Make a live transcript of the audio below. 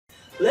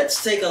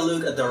let's take a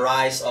look at the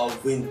rise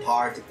of wind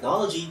power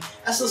technology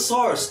as a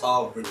source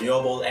of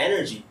renewable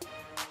energy.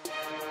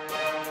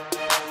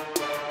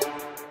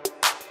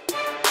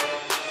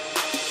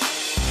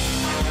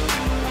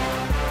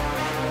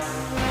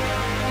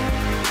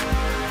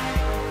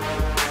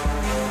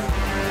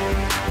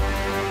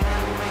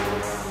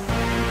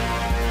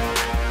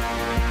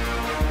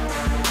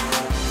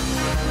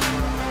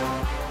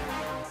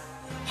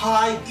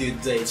 Hi,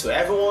 good day to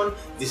everyone.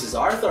 This is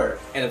Arthur.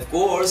 And of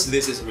course,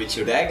 this is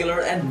Richard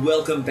Aguilar, and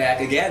welcome back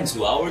again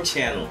to our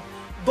channel.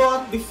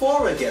 But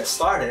before we get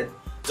started,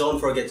 don't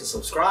forget to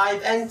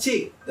subscribe and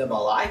tick the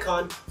bell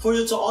icon for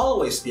you to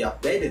always be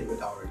updated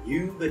with our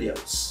new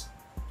videos.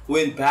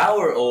 Wind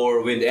power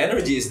or wind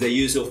energy is the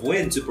use of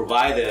wind to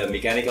provide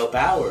mechanical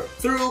power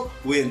through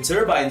wind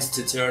turbines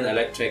to turn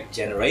electric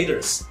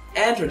generators,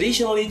 and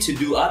traditionally to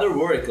do other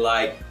work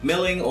like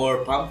milling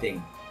or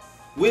pumping.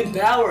 Wind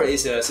power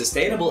is a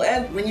sustainable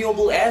and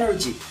renewable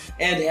energy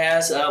and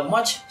has a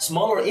much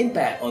smaller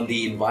impact on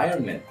the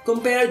environment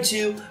compared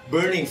to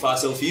burning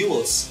fossil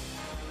fuels.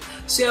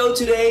 So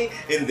today,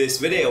 in this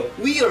video,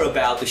 we are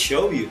about to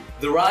show you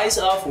the rise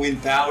of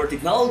wind power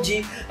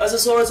technology as a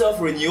source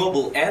of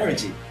renewable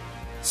energy.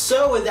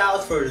 So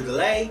without further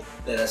delay,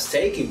 let us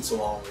take you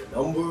to our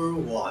number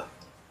 1.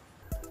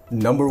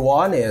 Number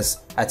 1 is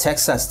a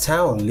Texas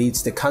town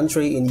leads the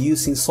country in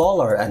using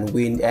solar and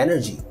wind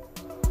energy.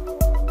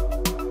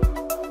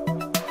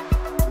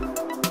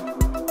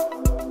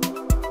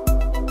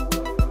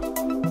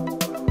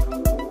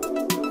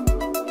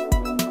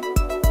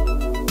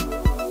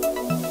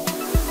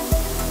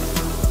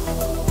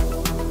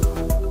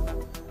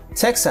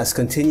 Texas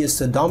continues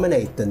to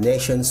dominate the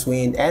nation's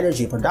wind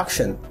energy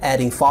production,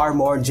 adding far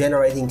more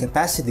generating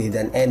capacity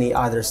than any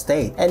other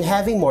state and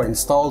having more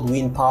installed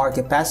wind power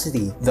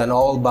capacity than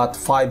all but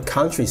 5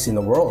 countries in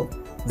the world,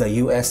 the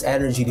U.S.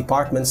 Energy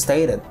Department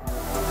stated.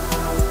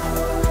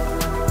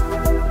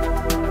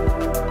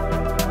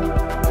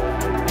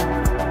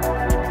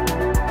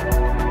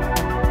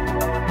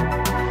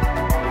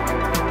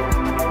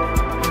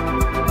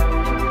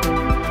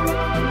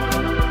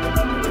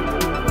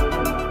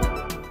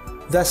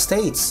 The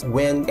state's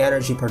wind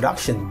energy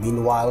production,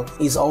 meanwhile,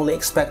 is only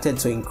expected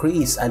to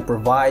increase and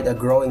provide a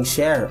growing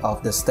share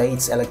of the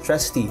state's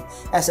electricity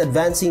as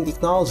advancing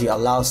technology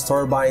allows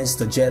turbines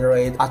to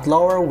generate at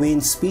lower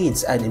wind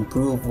speeds and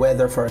improved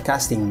weather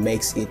forecasting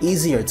makes it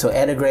easier to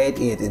integrate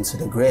it into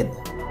the grid.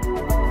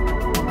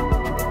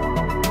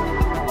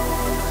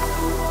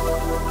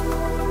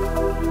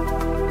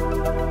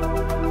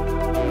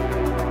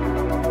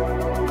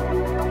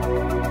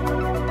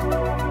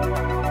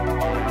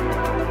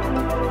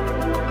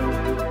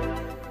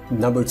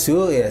 Number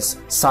 2 is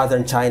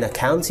Southern China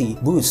County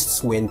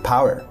boosts wind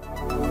power.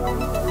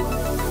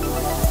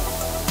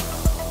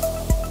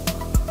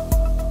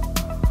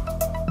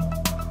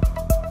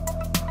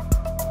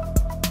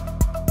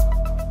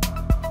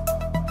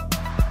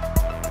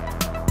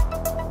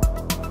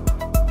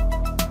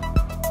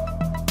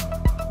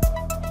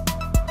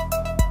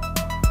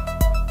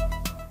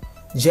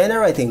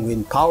 Generating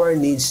wind power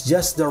needs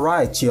just the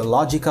right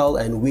geological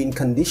and wind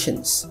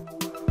conditions.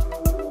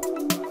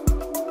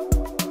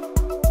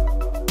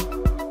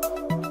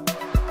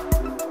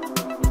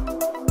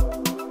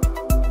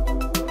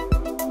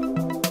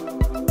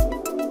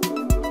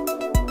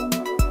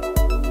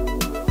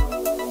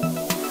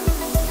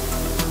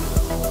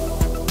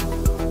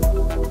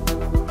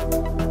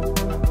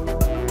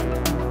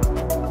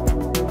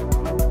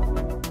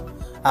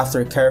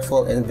 After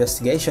careful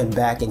investigation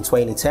back in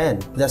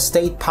 2010, the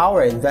State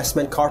Power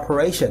Investment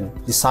Corporation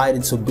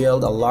decided to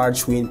build a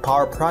large wind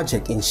power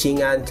project in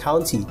Xing'an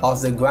County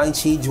of the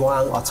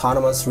Guangxi-Zhuang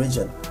Autonomous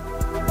Region.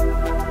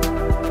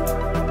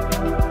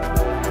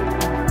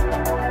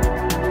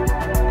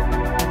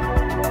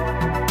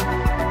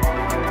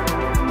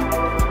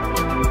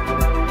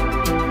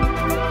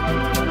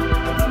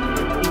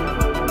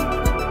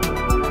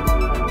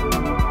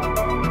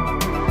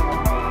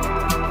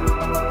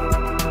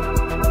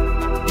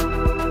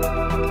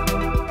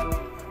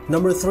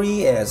 Number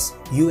 3 is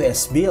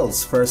US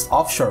builds first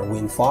offshore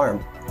wind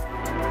farm.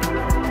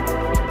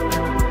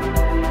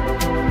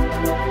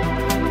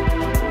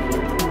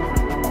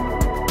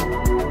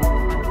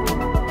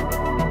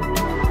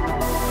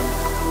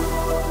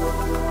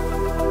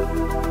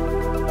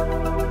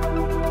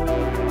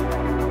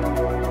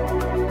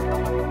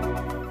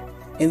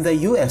 In the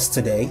US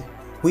today,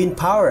 wind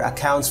power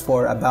accounts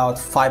for about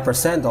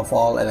 5% of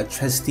all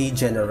electricity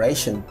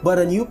generation, but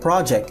a new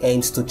project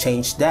aims to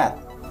change that.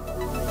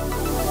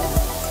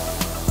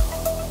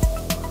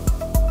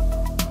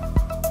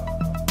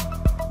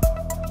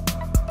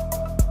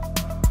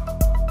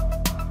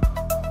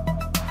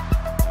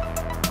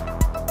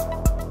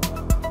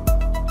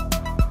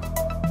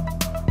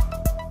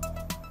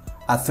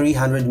 A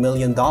 $300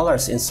 million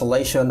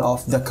installation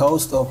off the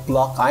coast of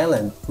Block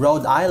Island,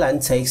 Rhode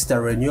Island takes the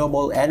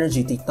renewable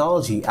energy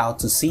technology out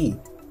to sea.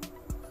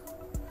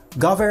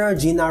 Governor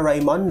Gina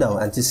Raimondo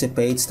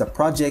anticipates the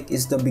project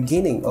is the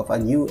beginning of a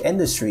new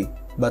industry,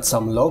 but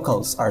some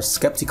locals are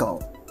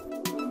skeptical.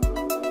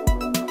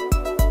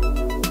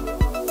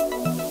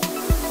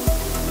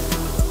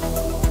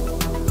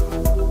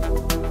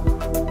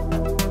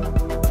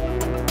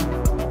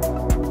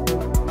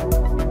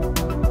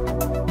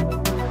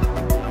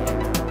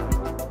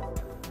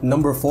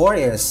 Number 4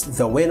 is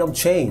the wind of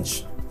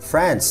change.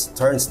 France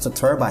turns to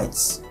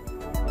turbines.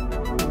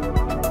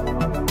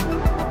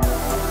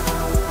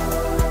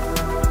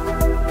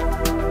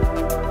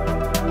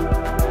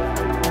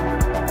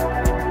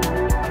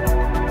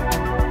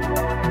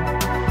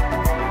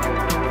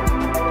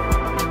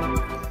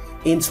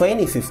 In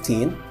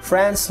 2015,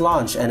 France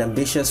launched an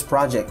ambitious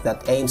project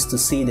that aims to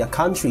see the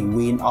country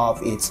wean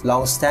off its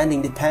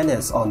long-standing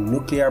dependence on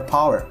nuclear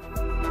power.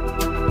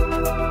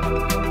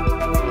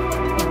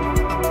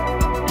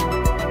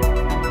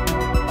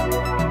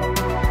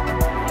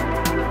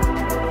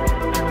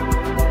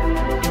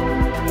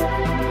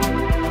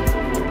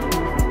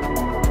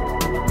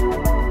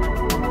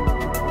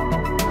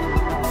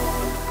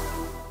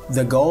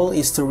 The goal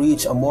is to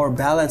reach a more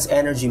balanced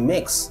energy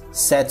mix,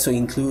 set to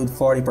include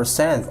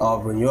 40%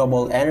 of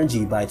renewable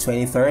energy by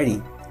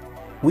 2030.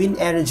 Wind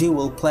energy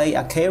will play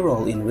a key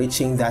role in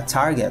reaching that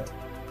target.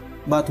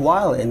 But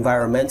while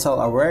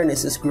environmental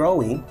awareness is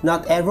growing,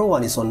 not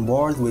everyone is on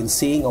board when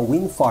seeing a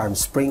wind farm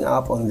spring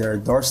up on their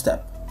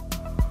doorstep.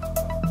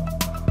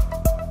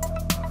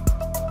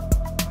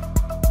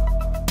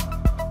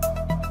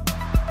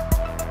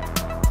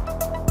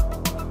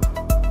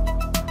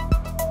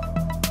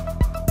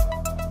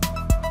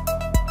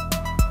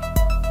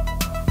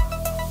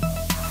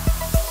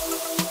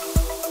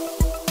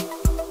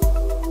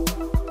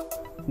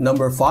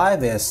 Number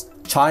 5 is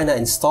China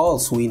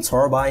installs wind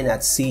turbine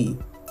at sea.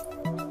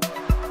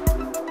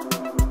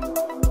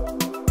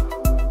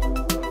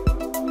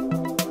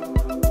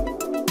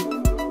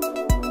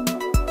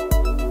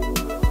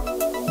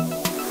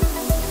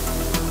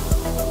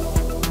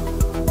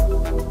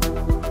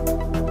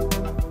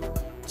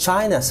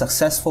 China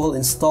successfully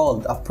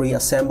installed a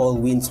pre-assembled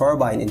wind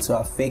turbine into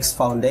a fixed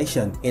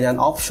foundation in an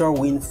offshore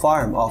wind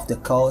farm off the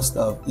coast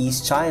of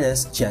East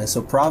China's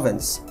Jiangsu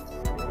province.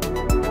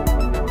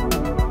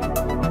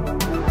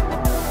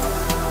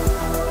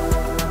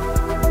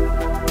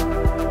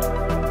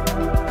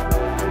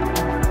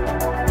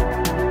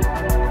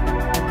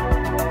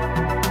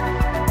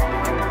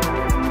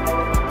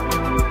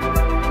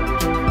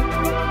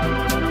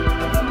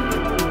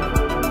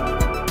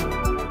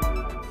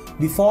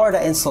 Before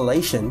the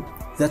installation,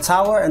 the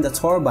tower and the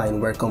turbine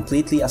were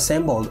completely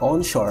assembled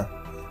onshore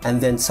and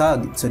then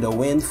tugged to the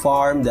wind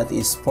farm that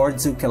is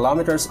 42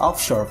 kilometers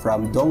offshore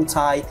from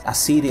Dongtai, a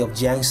city of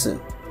Jiangsu.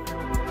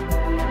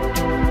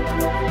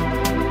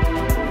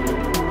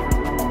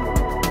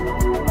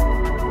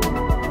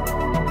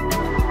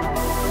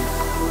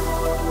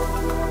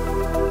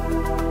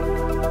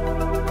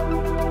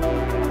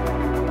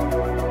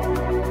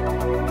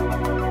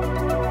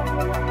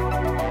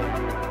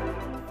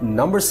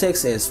 Number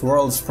 6 is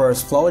world's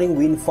first floating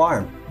wind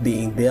farm,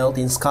 being built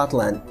in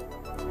Scotland.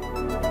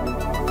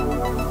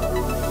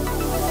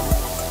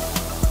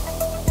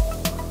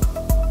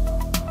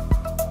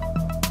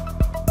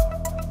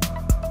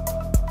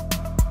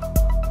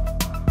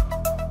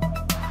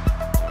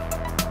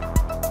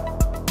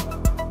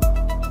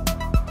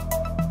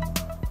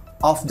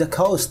 Off the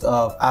coast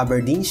of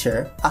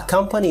Aberdeenshire, a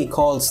company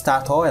called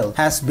Statoil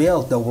has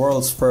built the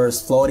world's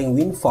first floating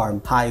wind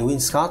farm, High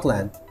Wind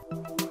Scotland.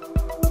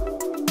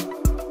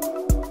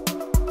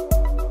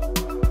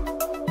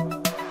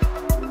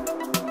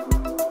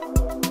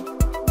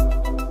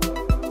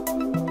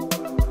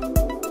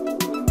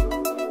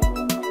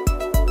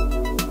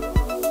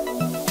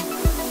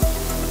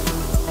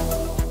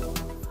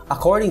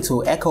 According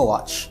to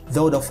EcoWatch,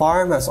 though the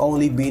farm has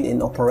only been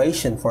in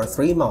operation for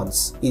 3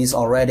 months, it is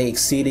already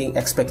exceeding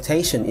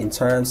expectation in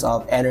terms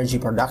of energy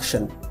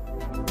production.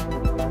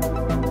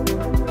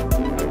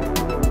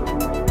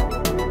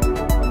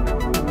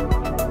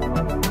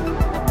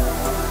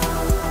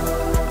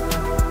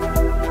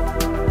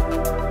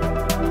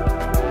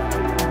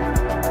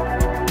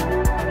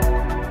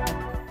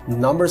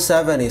 Number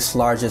 7 is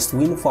largest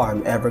wind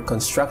farm ever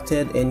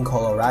constructed in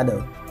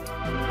Colorado.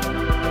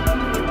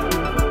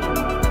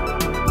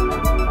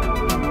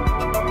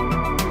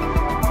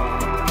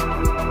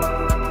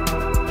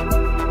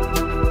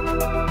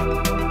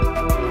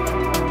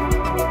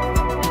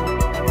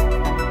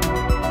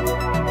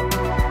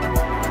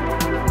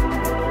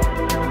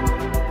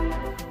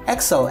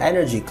 Xcel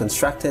Energy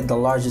constructed the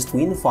largest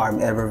wind farm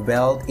ever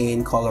built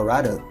in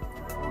Colorado.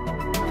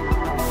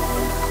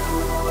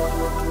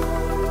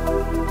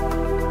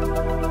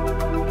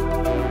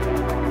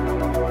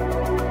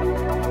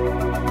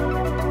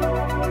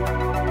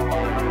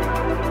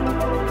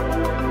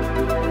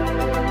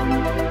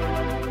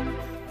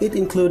 It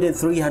included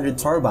 300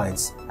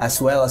 turbines, as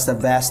well as the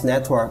vast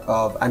network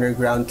of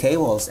underground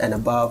cables and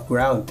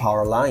above-ground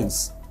power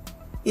lines.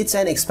 It's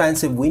an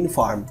expansive wind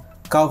farm,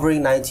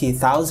 covering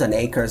 90,000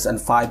 acres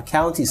and 5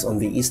 counties on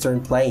the Eastern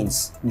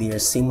Plains, near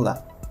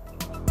Simla.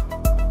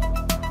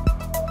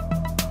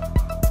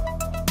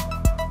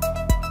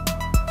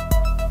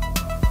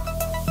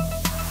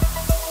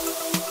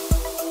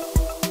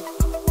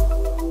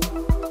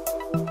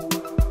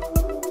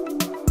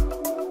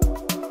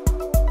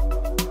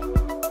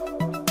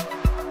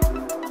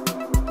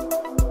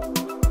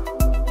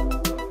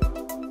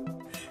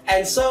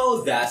 And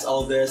so that's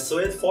all there is to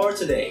it for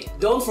today.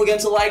 Don't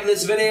forget to like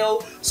this video,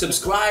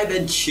 subscribe,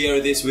 and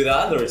share this with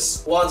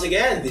others. Once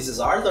again, this is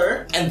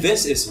Arthur. And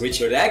this is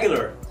Richard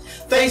Aguilar.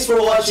 Thanks for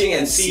watching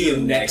and see you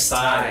next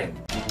time.